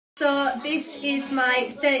So this is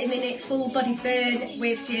my 30-minute full body burn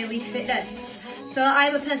with JLeithFitness. So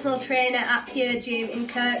I'm a personal trainer at Pure Gym in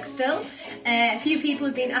Kirkstall. A few people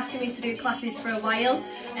have been asking me to do classes for a while.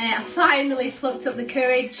 I finally plucked up the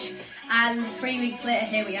courage, and 3 weeks later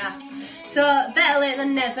here we are. So better late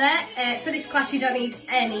than never. For this class you don't need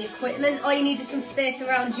any equipment. All you need is some space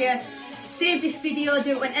around you. Save this video,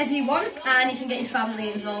 do it whenever you want, and you can get your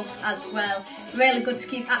family involved as well. Really good to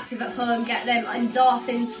keep active at home, get them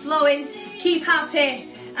endorphins flowing, keep happy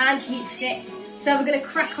and keep fit. So we're going to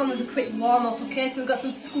crack on with a quick warm up, okay? So we've got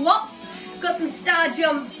some squats, got some star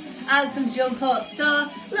jumps and some jump ups. So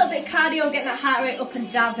a little bit of cardio, getting that heart rate up and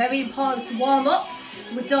down, very important to warm up.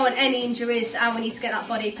 We don't want any injuries and we need to get that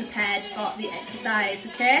body prepared for the exercise,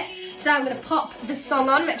 okay? So I'm going to pop the song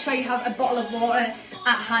on, make sure you have a bottle of water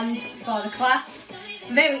at hand for the class.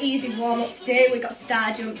 Very easy warm up to do, we've got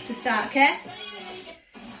star jumps to start, okay?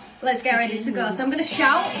 Let's get ready to go. So I'm going to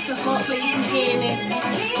shout, so hopefully you can hear me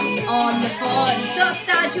on the phone. So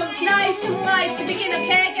star jumps nice and wide to begin,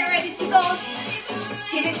 okay? Get ready to go.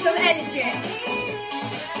 Give it some energy.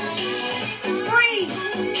 3,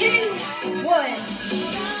 2, 1.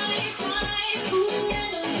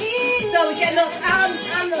 So we're getting those arms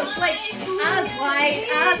and those legs as wide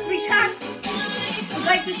as we can. We're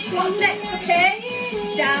going to squat next, okay?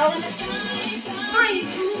 Down. 3,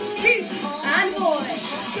 2, and 1.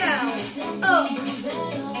 Down. Up.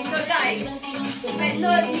 So guys, bend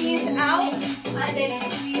those knees out and then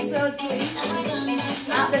squeeze those glutes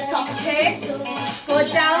at the top, okay? Go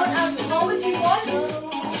down as low as you want.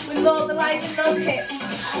 We're mobilising those hips.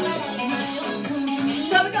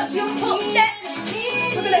 So we've got jump up steps.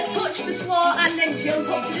 We're going to touch the floor and then jump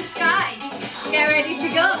up to the sky. Get ready to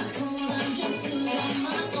go.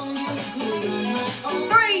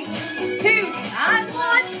 3, 2, and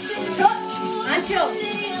 1. Touch and jump.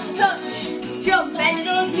 Touch, jump. Bend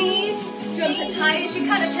those knees. Jump as high as you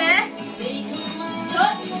can, okay?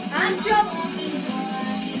 Touch and jump.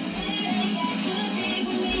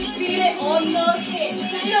 Feel it on those hips.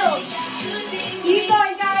 Jump. Keep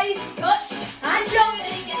going, guys. Touch and jump.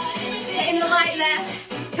 Get in the light there.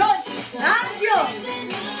 Touch and jump.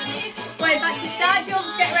 Going back to star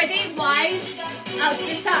jumps. Get ready. Wide. Out to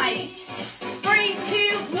the side. 3, 2,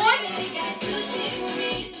 1.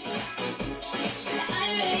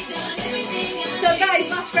 So guys,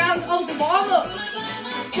 last round of the warm up.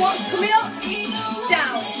 Squats coming up.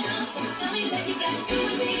 Down.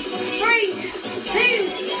 3, 2,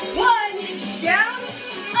 1. Down.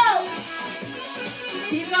 Up.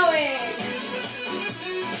 Keep going.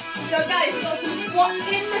 So guys, we've got some squats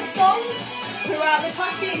in the song throughout the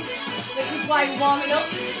classes, which is why we're warming up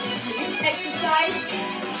this exercise.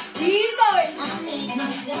 Keep going.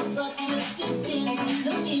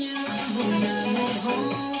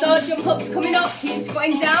 So jump ups coming up, keep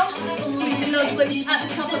squatting down, squeezing those glutes at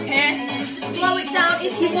the top, okay? Slow it down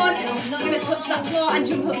if you want. You're going to touch that floor and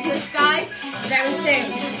jump up to the sky very soon.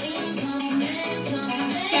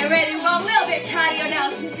 Get ready, we've got a little bit of cardio now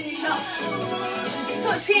to finish off.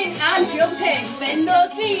 Touching and jumping, bend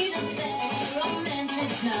those knees.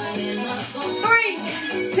 3,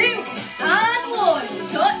 2, and 1.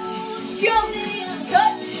 Touch, jump,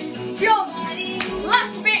 touch, jump.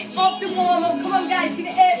 Last bit of the warm up. Come on, guys, give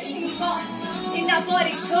it everything you've got in that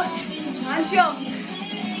body. Touch and jump.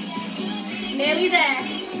 Nearly there.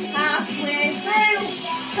 Halfway through.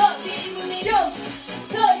 Touch, jump,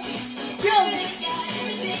 touch, jump.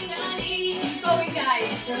 Keep going,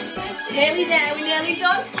 guys. Nearly there. We're nearly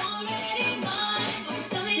done.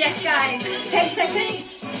 Yes, guys. 10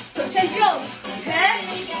 seconds. Touch and jump. Okay?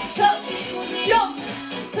 Touch, jump,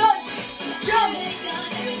 touch, jump.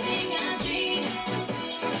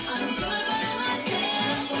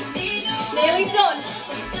 Nearly done. 3,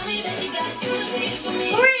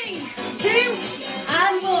 2,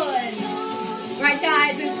 and 1. Right,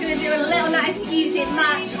 guys, we're just going to do a little nice easy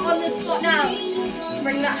march on the spot now.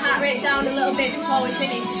 Bring that heart rate down a little bit before we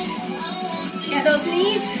finish. Get those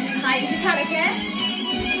knees high as you can, okay?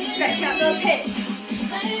 Stretch out those hips.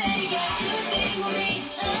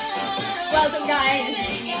 Well done, guys.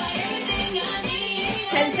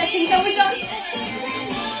 10 seconds and we're done.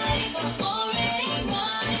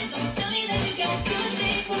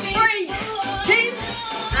 3, 2,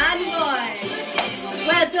 and 1.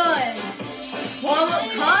 Well done. Warm up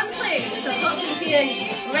complete. So hopefully you're feeling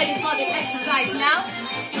ready for the exercise now.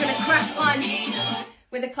 We're going to crack on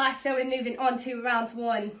with the class, so we're moving on to round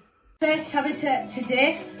 1. First tabata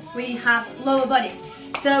today, we have lower body.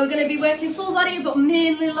 So we're going to be working full body, but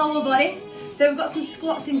mainly lower body. So we've got some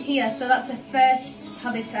squats in here, so that's the first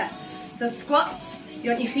tabata. So squats, you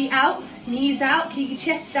want your feet out, knees out, keep your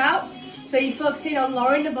chest out. So you're focusing on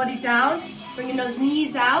lowering the body down, bringing those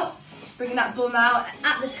knees out, bringing that bum out.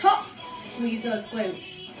 At the top, squeeze those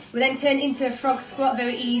glutes. We then turn into a frog squat,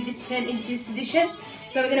 very easy to turn into this position.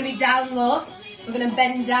 So we're going to be down low, we're going to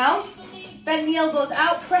bend down, bend the elbows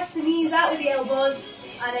out, press the knees out with the elbows,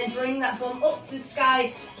 and then bring that bum up to the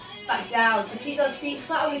sky, back down. So keep those feet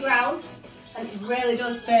flat on the ground, and it really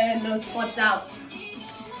does burn those quads out.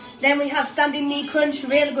 Then we have standing knee crunch,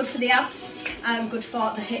 really good for the abs, and good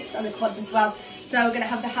for the hips and the quads as well. So we're going to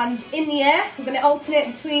have the hands in the air, we're going to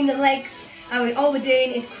alternate between the legs, and all we're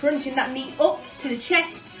doing is crunching that knee up to the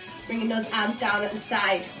chest, bringing those arms down at the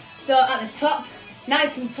side. So at the top,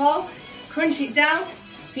 nice and tall, crunch it down,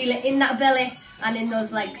 feel it in that belly and in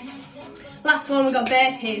those legs. Last one, we've got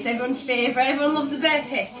burpees, everyone's favourite, everyone loves a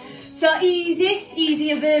burpee. So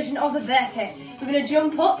easier version of a burpee. We're going to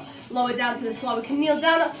jump up, lower down to the floor. We can kneel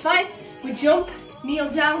down, that's fine. We jump,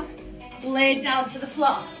 kneel down, lay down to the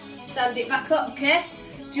floor. Stand it back up, okay?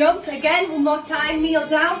 Jump again, one more time, kneel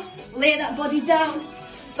down, lay that body down,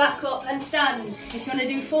 back up and stand. If you want to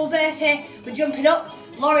do full burpee, we're jumping up,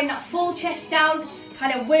 lowering that full chest down,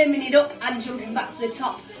 kind of worming it up and jumping back to the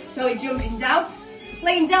top. So we're jumping down,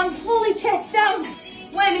 laying down, fully chest down,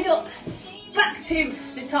 worming up, back to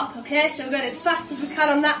the top, okay? So we're going as fast as we can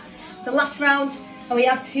on that. It's the last round, and we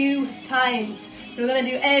have 2 times. So we're going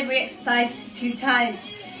to do every exercise 2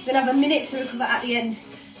 times. We're going to have a minute to recover at the end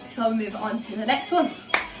before we move on to the next one.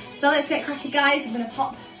 So let's get cracking, guys. I'm going to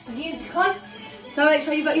pop the music on. So make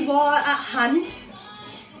sure you've got your water at hand.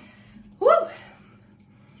 Woo!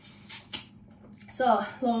 So,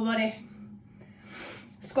 lower body.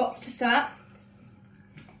 Squats to start.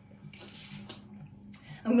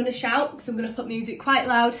 I'm going to shout because I'm going to put music quite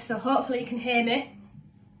loud, so hopefully you can hear me.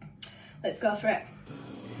 Let's go for it.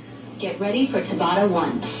 Get ready for Tabata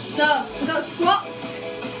 1. So, we've got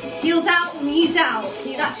squats, heels out, knees out.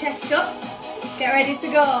 Keep that chest up. Get ready to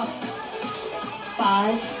go.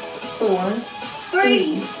 5, 4,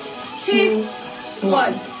 3, 2,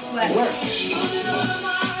 1. Work.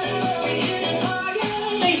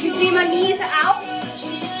 So you can see my knees are out.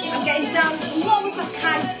 I'm getting down as low as I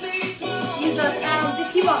can. Use those arms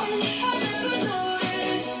if you want.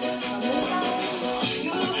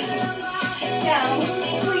 Down,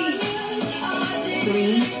 3,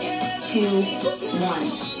 2,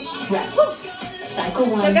 1. Rest. Woo. Cycle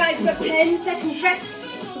 1. So guys, we've got complete. 10 seconds rest.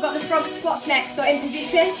 We've got the frog squats next. So in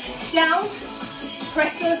position, down,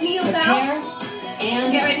 press those knees Prepare out,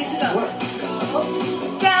 and get ready to go. Work. Up,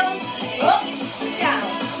 down, up, down.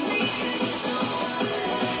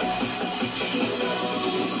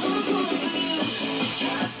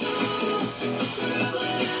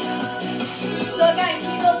 So guys,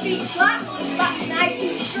 keep those feet flat, back nice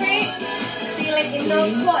and straight. Feel it in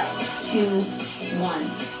those quads. 2, 1.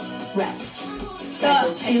 Rest.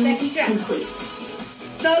 Cycle 2 seconds rest. complete.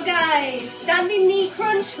 So guys, standing knee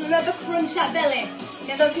crunch. Remember, crunch that belly.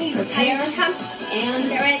 Get those knees as high as you can. And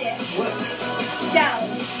get ready. Work. Down,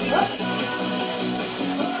 up.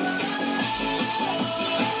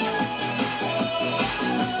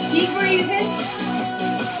 Keep breathing.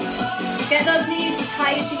 Get those knees as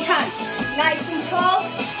high as you can. Nice and tall.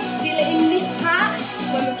 Feel it in this part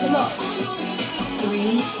when we come up.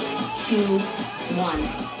 3, 2,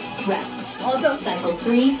 1. Rest. All done. Cycle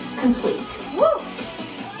 3 complete. Woo!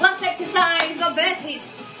 Last exercise, we've got burpees.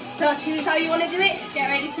 So choose how you want to do it. Get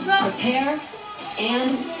ready to go. Prepare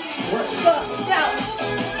and work. Go, down.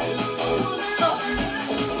 Up.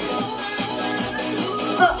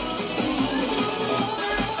 Up.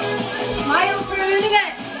 Smile through it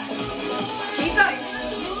again. Keep going.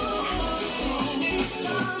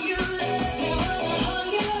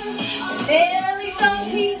 There we go,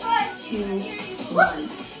 keep going. 2, 1.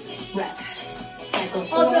 Rest. Cycle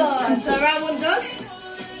 4 All done. complete. So round 1 done.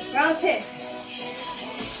 Round 2.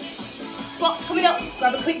 Squats coming up.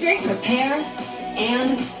 Grab a quick drink. Prepare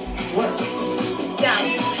and work. Down.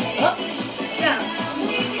 Up. Down.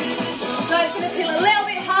 So it's going to feel a little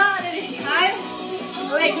bit harder this time.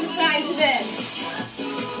 Leg and sides of it.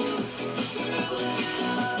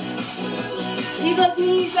 Keep those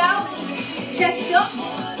knees out. Chest up.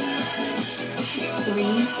 3,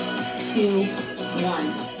 2, 1.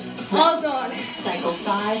 All Rest. done. Cycle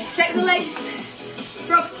 5. Check the legs.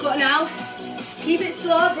 Frog squat now. Keep it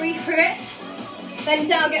slow, breathe through it. Bend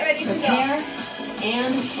down, get ready to go. Prepare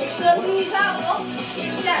and Push those knees out, up,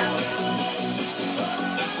 down.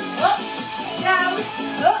 Up, down,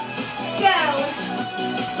 up, down.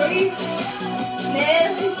 Breathe. There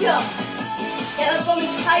we go. Get that bum as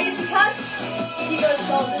high as you can. Keep those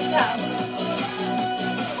shoulders down.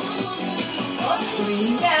 Up,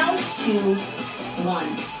 3, down. 2, 1.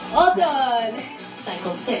 All done.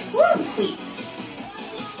 Cycle 6 complete.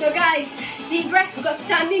 So guys, deep breath. We've got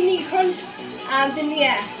standing knee crunch, arms in the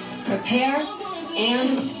air. Prepare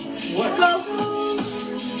and work. Go.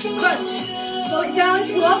 Crunch. Pull it down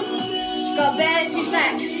to up. Got bend your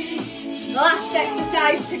neck. Last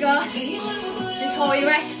exercise to go before we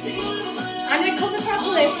rest. And recover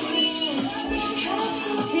properly.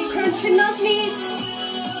 Keep crunching those knees.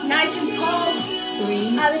 Nice and tall.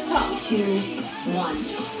 3, at the top. 2, 1.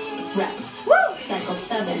 Rest. Woo! Cycle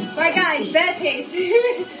 7. Right guys, bare pace.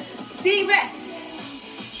 Deep breath.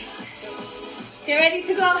 Get ready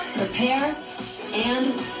to go. Prepare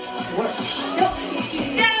and work. Up,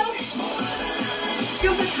 down.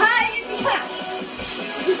 Jump as high as you can.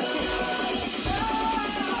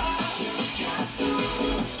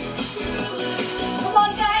 Come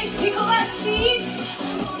on guys, pick up that speed.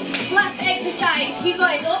 Last exercise, keep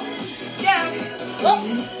going up, down, up,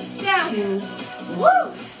 down. 2,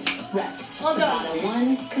 Woo! rest. Well done. Tabata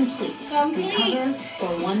 1 complete. Recover for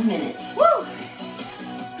 1 minute. Woo!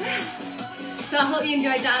 So I hope you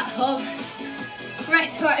enjoyed that. Home.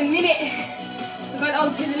 Rest for a minute. We're going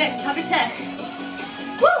on to the next tabata.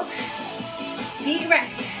 Woo! Deep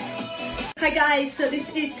breath. Hi guys, so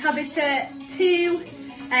this is tabata 2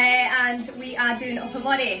 and we are doing upper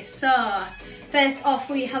body. So first off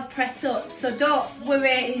we have press ups. So don't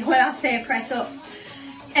worry when I say press ups.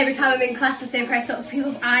 Every time I'm in class I say press ups,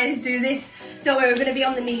 people's eyes do this. Don't worry, we're going to be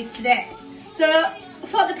on the knees today. So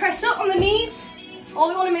for the press up on the knees, all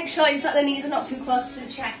we want to make sure is that the knees are not too close to the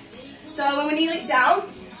chest. So when we kneel it down,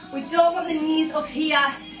 we don't want the knees up here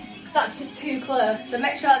because that's just too close. So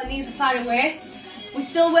make sure the knees are far away. We're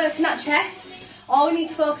still working that chest. All we need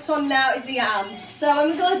to focus on now is the arms. So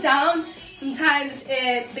when we go down, sometimes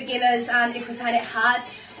beginners, and if we find it hard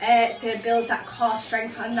to build that core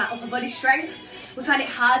strength and that upper body strength, we find it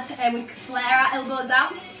hard and we flare our elbows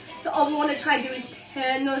out. So all we want to try to do is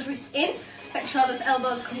turn those wrists in. Make sure those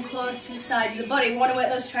elbows come close to the sides of the body. We want to work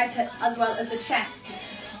those triceps as well as the chest.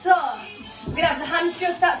 So we're going to have the hands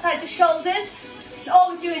just outside the shoulders. And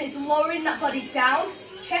all we're doing is lowering that body down.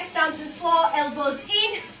 Chest down to the floor, elbows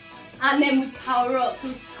in. And then we power up. So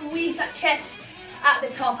we squeeze that chest at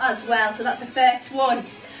the top as well. So that's the first one.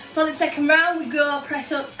 For the second round, we go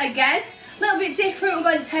press ups again. A little bit different. We're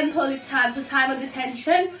going tempo this time. So time under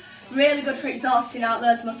tension. Really good for exhausting out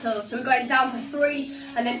those muscles. So we're going down for 3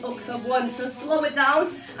 and then up for 1. So slow it down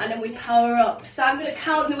and then we power up. So I'm going to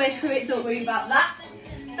count the way through it, don't worry about that.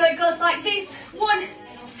 So it goes like this: 1,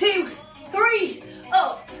 2, 3,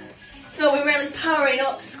 up. So we're really powering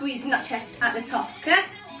up, squeezing that chest at the top, okay?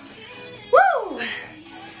 Woo!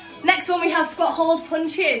 Next one we have squat hold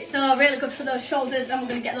punches. So really good for those shoulders, and we're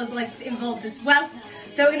going to get those legs involved as well.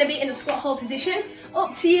 So we're going to be in a squat hold position.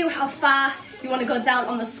 Up to you how far you want to go down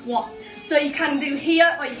on the squat. So you can do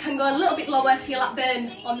here, or you can go a little bit lower, feel that burn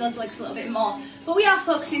on those legs a little bit more. But we are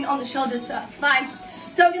focusing on the shoulders, so that's fine.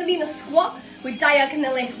 So I'm going to be in a squat with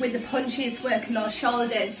diagonally with the punches working those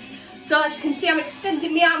shoulders. So as you can see, I'm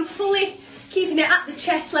extending the arms fully, keeping it at the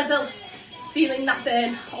chest level, feeling that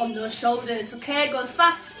burn on those shoulders. Okay, it goes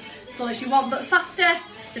fast, slow as you want, but faster,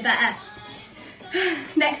 the better.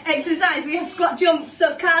 Next exercise, we have squat jumps.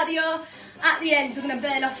 So cardio at the end, we're going to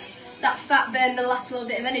burn off that fat, burn the last little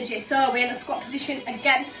bit of energy. So we're in a squat position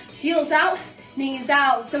again, heels out, knees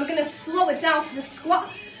out. So we're going to slow it down for the squat,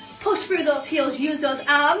 push through those heels, use those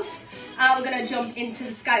arms, and we're going to jump into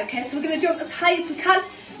the sky. Okay, so we're going to jump as high as we can,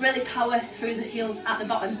 really power through the heels at the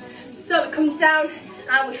bottom. So it comes down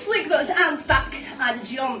and we flick those arms back and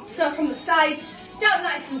jump. So from the side, down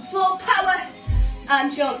nice and slow, power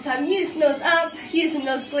and jump. So I'm using those arms, using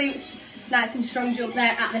those glutes, nice and strong jump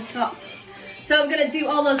there at the top. So I'm going to do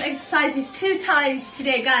all those exercises 2 times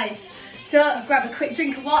today, guys. So grab a quick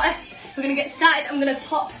drink of water. We're going to get started. I'm going to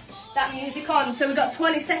pop that music on. So we've got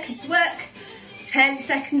 20 seconds work, 10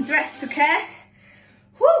 seconds rest, okay?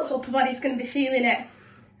 Woo, upper body's going to be feeling it.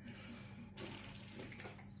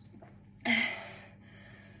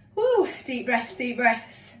 Woo, deep breath, deep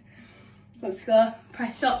breaths. Let's go,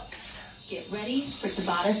 press ups. Get ready for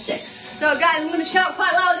Tabata 6. So guys, I'm going to shout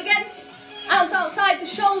quite loud again. Arms outside the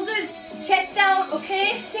shoulders, chest down,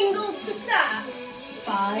 okay? Singles to start.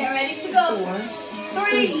 5, Get ready to go. 4,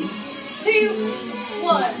 3, 2,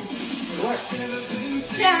 1. Work.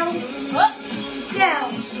 Down, up,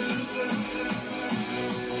 down.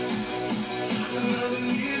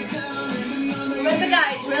 Remember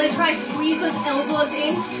guys, really try to squeeze those elbows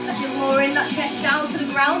in as you're lowering that chest down to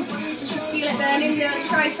the ground. You should feel it burning the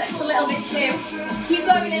triceps a little bit too. Keep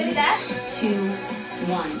going nearly there. 2,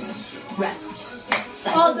 1. Rest.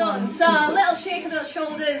 Cycle All done. 1 So a complete. little shake of those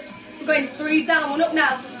shoulders. We're going 3 down, 1 up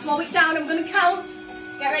now. So slow it down. I'm going to count.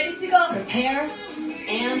 Get ready to go. Prepare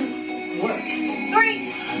and work.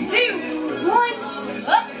 3, 2, 1.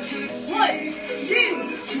 Up. 1, 2,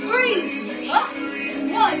 3. Up.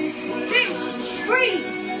 1, 2, 3.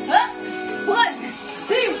 Up. 1,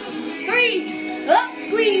 2, 3. Up.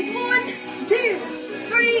 Squeeze. 1, 2,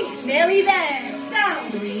 3. Nearly there. Down.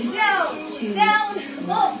 3, Down. 2, Down.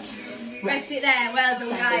 Up. 1. Rest it there. Well done,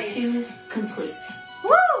 Cycle guys. 2 complete.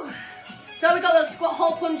 Woo! So we got those squat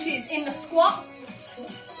hold punches in the squat.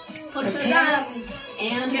 Punch those Prepare arms.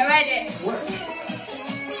 and Get ready. work.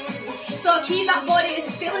 So keep that body as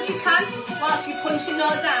still as you can whilst you're punching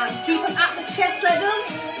those arms. Keep them at the chest level.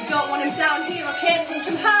 You don't want them down here, okay? Punch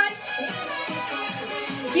them high.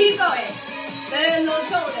 Keep going. Burn those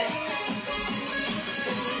shoulders.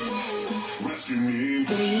 3,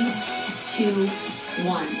 2,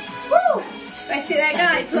 1. Woo! Rest. Rest it there, Cycle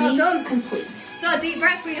guys. 3 Well done. complete. So deep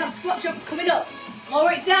breath. We have squat jumps coming up.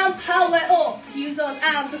 Lower it down, power it up. Use those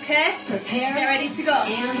arms, okay? Prepare Get ready to go.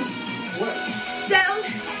 and work. Down,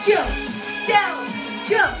 jump, down,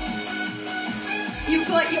 jump. You've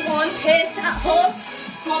got your own pace at home.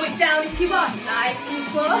 Slow it down if you want, nice and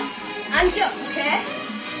slow. And jump, okay?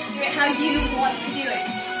 Do it how you want to do it.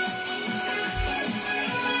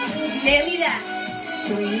 Nearly there.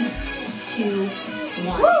 3, 2,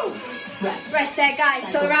 1. Woo! Rest. Rest there, guys.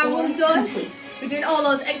 Cycle So round 4 one done. complete. We're doing all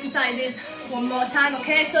those exercises one more time,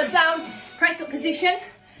 okay? So down, press up position.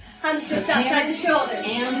 Hands just outside the shoulders.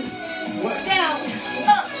 And work. Down,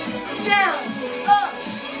 up, down, up.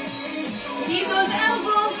 Keep those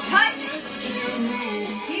elbows tight.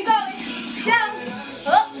 Keep going. Down,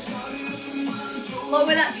 up.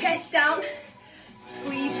 Lower that chest down.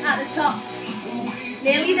 Squeeze at the top.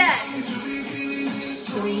 Nearly there.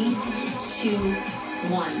 3, 2,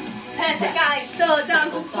 1. Perfect, guys. So down to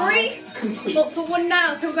Cycle 3. 5 complete. Up to 1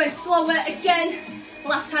 now. So we're going slower again.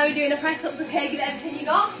 Last time we're doing a press ups, okay? Give it everything you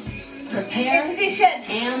got. Prepare Good position.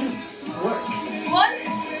 and work. 1,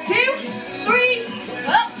 2, 3.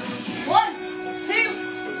 Up. 1, 2,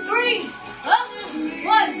 3. Up.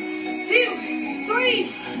 1, 2,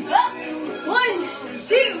 3. Up. 1,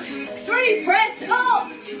 2, 3. Press up.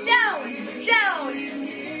 Down. Down.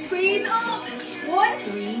 Squeeze up. 1,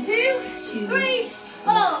 2, 3.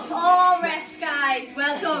 Up. All rest, guys.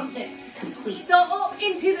 Well Cycle done. 6 complete. So up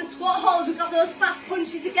into the squat hold. We've got those fast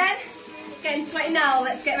punches again. Getting sweaty now.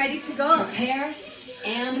 Let's get ready to go. Prepare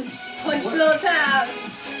and Punch work. those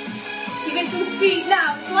arms. Give it some speed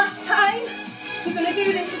now. It's last time. We're going to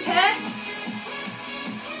do this, okay?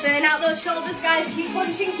 Burn out those shoulders, guys. Keep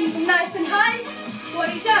punching. Keep them nice and high. Squat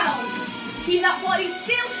it down. Keep that body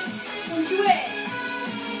still. Punch away.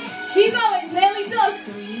 Keep going. Nearly done.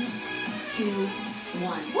 3, 2,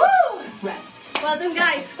 1. Woo! Rest. Well done, Cycle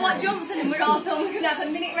guys. Squat 7 jumps and then we're all done. We're going to have a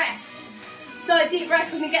minute rest. So a deep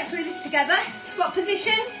breath. We're going to get through this together. Squat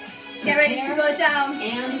position. Get ready to go down.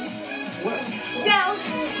 And work. Down,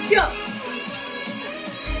 jump.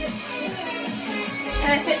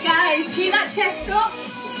 Perfect, guys. Keep that chest up.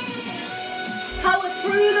 Power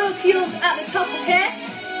through those heels at the top, okay?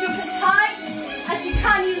 Jump as high as you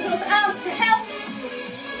can. Use those arms to help.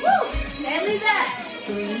 Woo! Nearly there.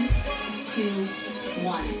 3, 2,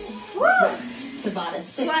 1. Woo! Rest. Tabata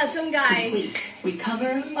 6 Well done, guys. complete.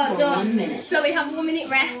 Recover Well for done. 1 minute. So we have 1 minute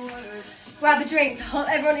rest. Grab a drink. Hope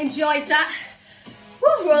everyone enjoyed that.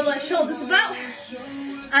 Woo! Roll those shoulders about.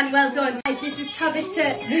 And well done. Guys, this is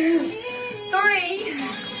tabata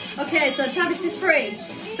 3. Okay, so tabata 3.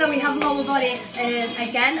 So we have lower body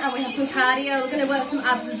again, and we have some cardio. We're going to work some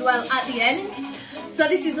abs as well at the end. So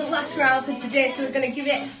this is the last round for today. So we're going to give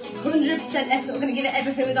it 100% effort. We're going to give it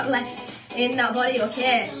everything we've got left in that body,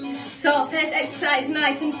 okay? So first exercise,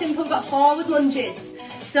 nice and simple. We've got forward lunges.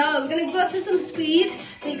 So we're going to go to some speed.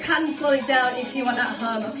 You can slow it down if you want at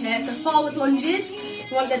home, okay? So forward lunges.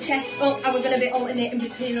 We want the chest up, and we're going to be alternating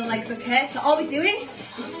between the legs, okay? So all we're doing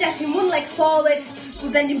is stepping one leg forward.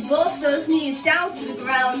 We're bending both those knees down to the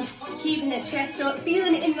ground, keeping the chest up,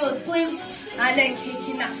 feeling it in those glutes, and then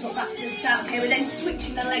kicking that foot back to the start, okay? We're then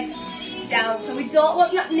switching the legs down. So we don't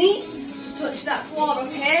want that knee to touch that floor,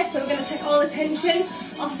 okay? So we're going to take all the tension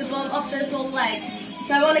off the bum, off the bum leg.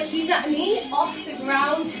 So I want to keep that knee off the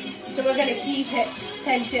ground, so we're going to keep it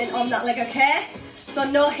tension on that leg, okay? So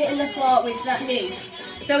no hitting the floor with that knee.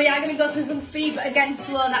 So we are going to go to some speed, but again,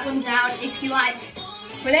 slow that one down if you like.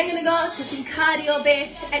 We're then going to go to some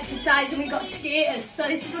cardio-based exercise, and we've got skaters. So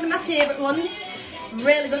this is one of my favourite ones.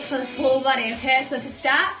 Really good for the full body, okay? So to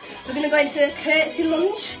start, we're going to go into a curtsy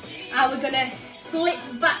lunge, and we're going to flip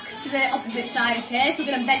back to the opposite side, okay? So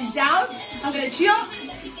we're going to bend down, I'm going to jump,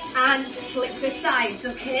 and flip the sides,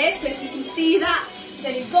 okay? So if you can see that,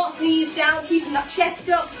 then you've got knees down, keeping that chest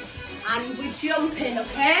up, and we're jumping,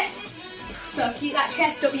 okay? So keep that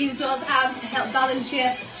chest up, use those arms to help balance you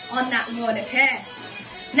on that one, okay?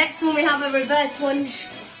 Next one we have a reverse lunge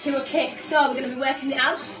to a kick. So we're going to be working the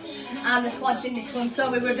abs and the quads in this one.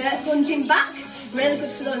 So we're reverse lunging back, really good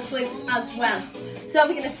for those glutes as well. So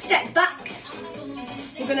we're going to step back,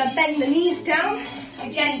 we're going to bend the knees down.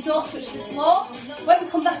 Again, don't touch the floor. When we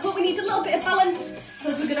come back up, we need a little bit of balance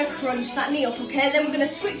because we're going to crunch that knee up, okay? Then we're going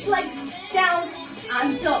to switch legs down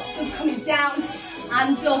and up. So coming down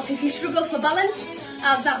and up. If you struggle for balance,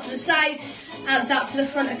 arms out to the side, arms out to the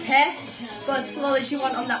front, okay? Go as slow as you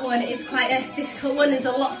want on that one. It is quite a difficult one. There's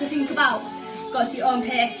a lot to think about. Go to your own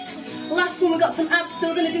pace. Last one, we've got some abs, so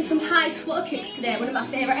we're going to do some high flutter kicks today. One of my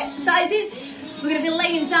favourite exercises. We're going to be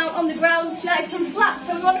laying down on the ground, nice and flat.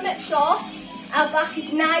 So we want to make sure our back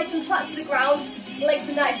is nice and flat to the ground, legs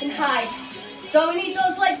are nice and high. So we need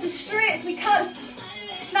those legs as straight as we can,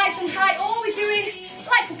 nice and high. All we're doing,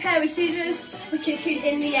 like a pair of scissors, we're kicking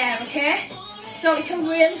in the air, okay? So we can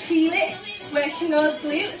really feel it, working those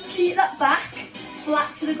glutes. Keep that back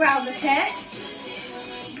flat to the ground, okay?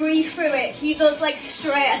 Breathe through it, keep those legs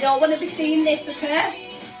straight. I don't want to be seeing this, okay?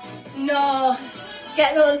 No,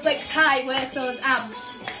 get those legs high, work those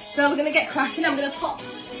abs. So we're going to get cracking. I'm going to pop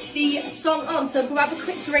the song on, so grab a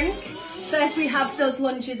quick drink. First we have those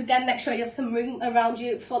lunges. Again, make sure you have some room around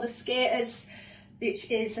you for the skaters,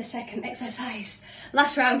 which is the second exercise.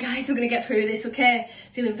 Last round, guys, we're going to get through this, okay?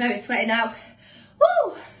 Feeling very sweaty now.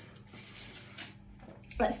 Woo!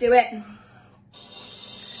 Let's do it.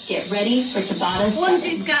 Get ready for Tabata 7.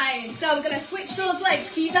 Lunges, guys. So we're going to switch those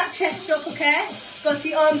legs. Keep that chest up, okay? Go to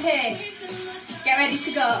your own pace. Get ready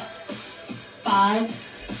to go. 5,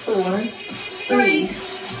 4, 3,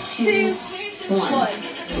 2, 1.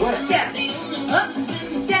 Work. Down, up,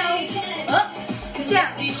 down, up,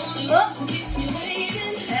 down, up.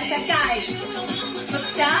 Perfect, guys. Good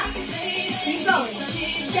start. Keep going.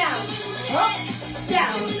 Down, up,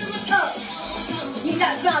 down, up. Keep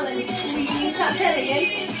that balance. Squeeze that belly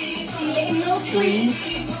in. Feel it in your 3,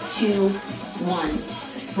 2,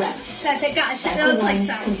 1. Rest. Perfect, guys. Set Cycle those legs 1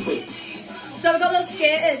 down. complete. So we've got those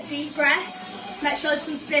skaters. Deep breath. Make sure there's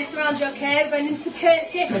some space around you, okay? We're going into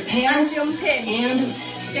curtsy Prepare and jump in. And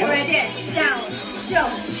Get ready. Down,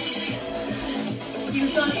 jump.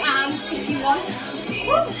 Use those arms if you want.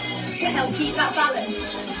 Woo. To help keep that balance.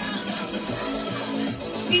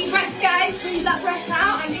 Deep breath, guys. Breathe that breath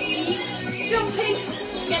out and keep jumping.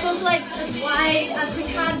 Get those legs as wide as we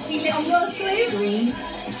can. Feel it on those glutes. 3,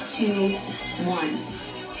 2, 1.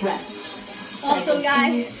 Rest. Cycle Awesome,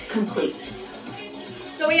 guys. 2 complete.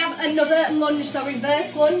 So we have another lunge, so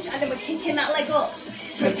reverse lunge, and then we're kicking that leg up.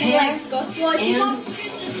 Switching Prepare legs, go slow if you and want.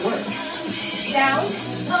 work. Down,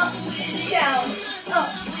 up, down,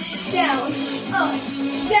 up, down, up,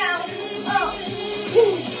 down, up.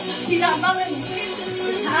 Keep that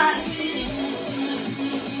balance.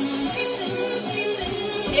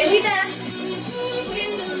 Nearly there.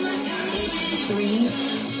 3,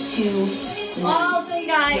 2, 1. All done,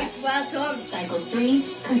 guys. Rest. Well done. Cycle 3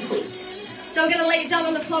 complete. So we're going to lay it down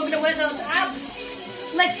on the floor. We're going to work those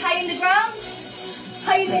abs. Legs high in the ground.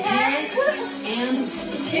 High in the air. And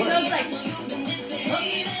Hit those work. legs.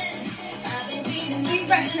 Deep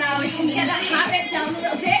breath now. We can get that heart rate down a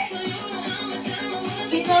little bit.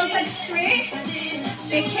 Keep those legs straight.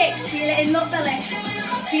 Big kicks. Feel it in that belly.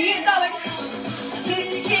 Keep it going.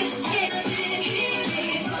 Kick, kick, kick.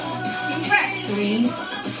 Deep breath. 3,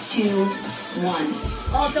 2, 1.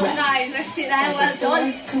 All done, Rest. guys. Rest it there. Cycle Well 4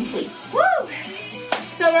 done. complete. Woo!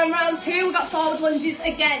 So we're on round 2. We've got forward lunges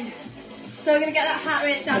again. So we're going to get that heart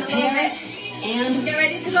rate down a little Prepare bit. and Get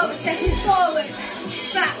ready to go. We're stepping forward.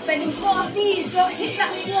 Back, bending both knees. Don't hit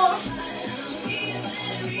that floor.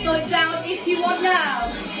 Slow it down if you want now.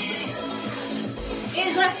 It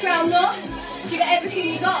is last round though. Give it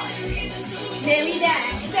everything you got. Nearly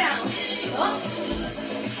there. Down. Up.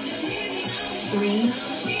 3,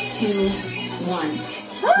 2, 1.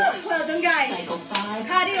 Rest. Well done, guys. Cycle 5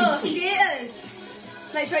 Cardio, complete. skaters.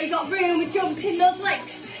 Make sure you got room. We're jumping those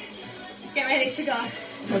legs. Get ready to go.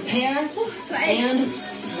 Prepare Sweaty. and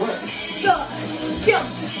work. Go, jump,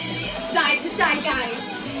 side to side,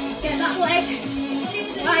 guys. Get that leg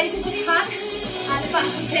wide as you can, and back.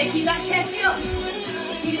 Okay, keep that chest up.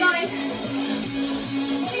 Keep going.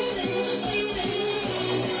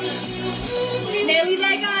 Nearly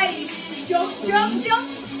there, guys. Jump, jump, jump.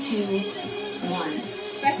 2, 1.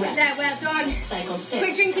 Rest it there, well done. Cycle 6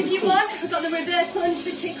 Quick drink if you complete. want. We've got the reverse lunge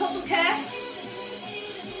to kick up, okay?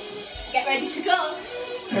 Get ready to go.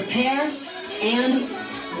 Prepare and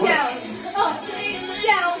work. Down, up,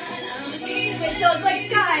 down. Switch those legs,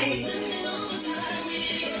 guys.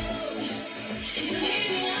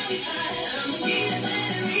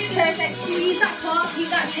 Perfect. Squeeze that core, keep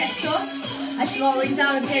that chest up. As you're rolling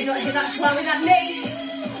down, okay, don't hit that floor with that knee.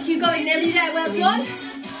 Keep going, nearly there, well done.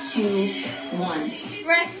 2, 1.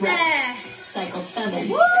 Rest there. Cycle 7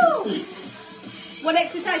 Woo! complete. One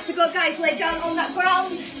exercise to go, guys. Lay down on that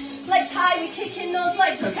ground. Legs high, we're kicking those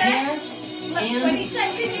legs, okay? Prepare and 20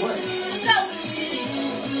 seconds. work. So,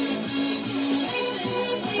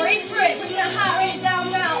 breathe through it. Bring that heart rate down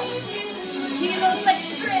now. Keep those legs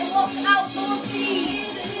straight, lock out those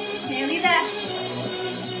knees. Nearly there.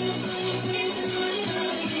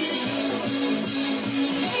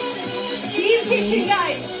 Keep kicking,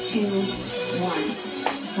 guys. 2, 1.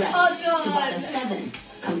 Rest. Tabata 7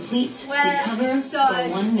 complete. Well Recover done.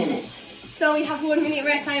 for 1 minute. So we have 1 minute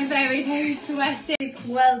rest. I'm very, very sweaty.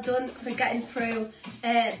 Well done for getting through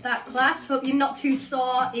that class. Hope you're not too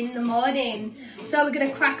sore in the morning. So we're going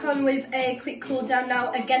to crack on with a quick cool down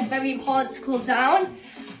now. Again, very important to cool down.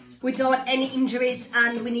 We don't want any injuries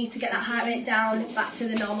and we need to get that heart rate down back to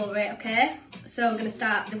the normal rate, okay? So we're going to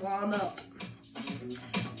start the warm up.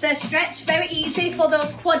 First stretch, very easy for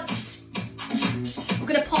those quads. We're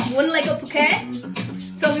going to pop one leg up, okay?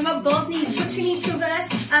 So we want both knees touching each other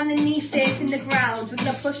and the knee facing the ground. We're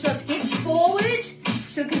going to push those hips forward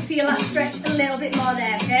so we can feel that stretch a little bit more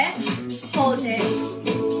there, okay? Hold it.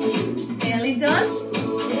 Nearly done.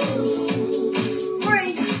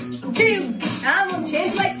 3, 2, and 1.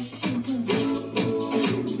 Change legs.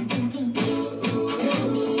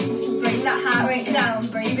 Bring that heart rate down.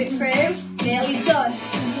 Breathe it through. Nearly done.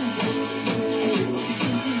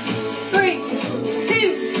 3,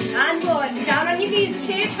 2, and 1. Down on your knees,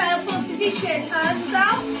 okay? Child pose position. Hands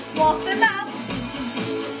out. Walk them out.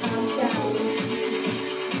 Hands down.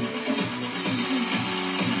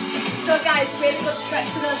 So guys, really good stretch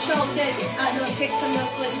for those shoulders and those hips and those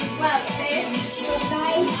splits as well, okay? So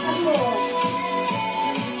 9 and more.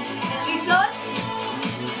 You done?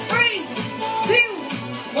 3, 2,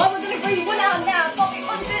 1. We're going to bring one arm down. Pop it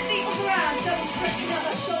under the other arm. So we're stretching out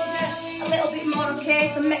that shoulder a little bit more, okay?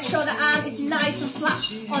 So make sure the arm is nice and flat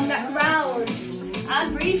on that ground.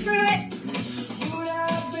 And breathe through it.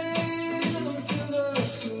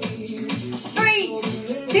 3,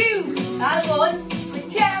 2, and 1. Good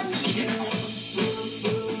job.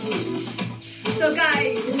 So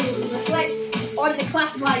guys, reflect on the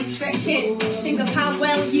class while you're stretching. Think of how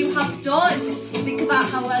well you have done. Think about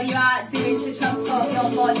how well you are doing to transform your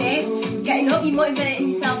body. Getting up, you're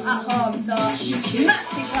motivating yourself at home. So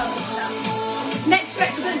massive well done. Next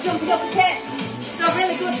stretch, we're going to jump it up again. So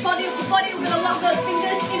really good body upper body. We're going to lock those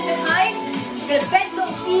fingers in behind. We're going to bend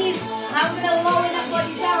those knees. And we're going to lower that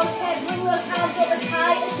body down. Okay, bring those arms up as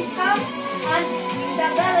high as you can. And squeeze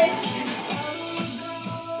that belly.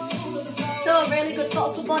 So really good for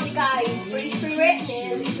upper body, guys. Breathe through it.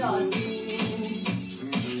 Nearly done.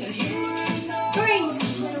 3,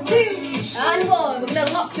 2, and 1. We're going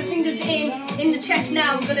to lock the fingers in the chest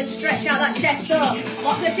now. We're going to stretch out that chest. So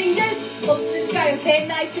lock the fingers up to the sky, okay?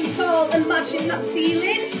 Nice and tall. Imagine that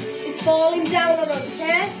ceiling is falling down on us,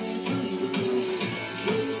 okay?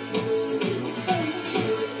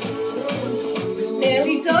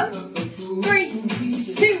 Nearly done. 3,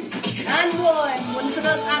 2, and 1. One for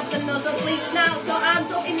those abs and those obliques now. So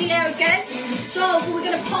arms up in the air again. So we're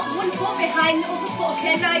going to pop one foot behind the other foot,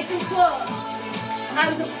 okay? Nice and close.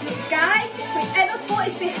 Arms up to the sky. Whichever foot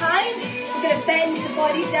is behind, we're going to bend the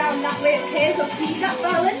body down that way, okay? So keep that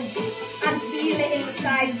balance and feel it in the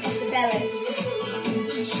sides of the belly.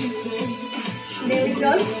 Nearly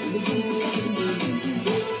done.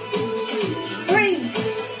 3,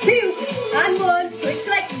 2, and 1. Switch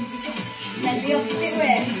legs. Then the opposite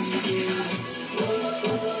way.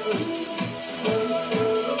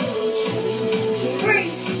 3,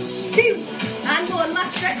 2, and 1.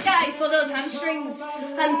 Last stretch, guys, for those hamstrings.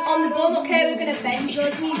 Hands on the bum, okay? We're going to bend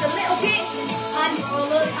those knees a little bit and roll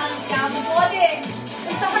those hands down the body.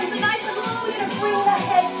 If the hands are nice and low, we're going to bring that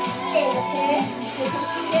head in, okay? We can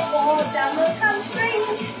feel it all down those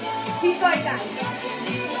hamstrings. Keep going, guys.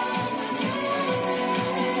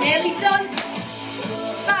 Nearly done.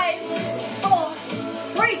 5, 4,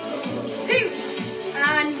 3, 2,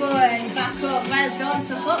 and 1. Back up. Well done.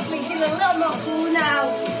 So hopefully feel a little more cool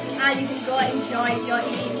now and you can go enjoy your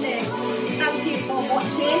evening. Thank you for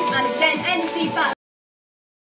watching, and again, any feedback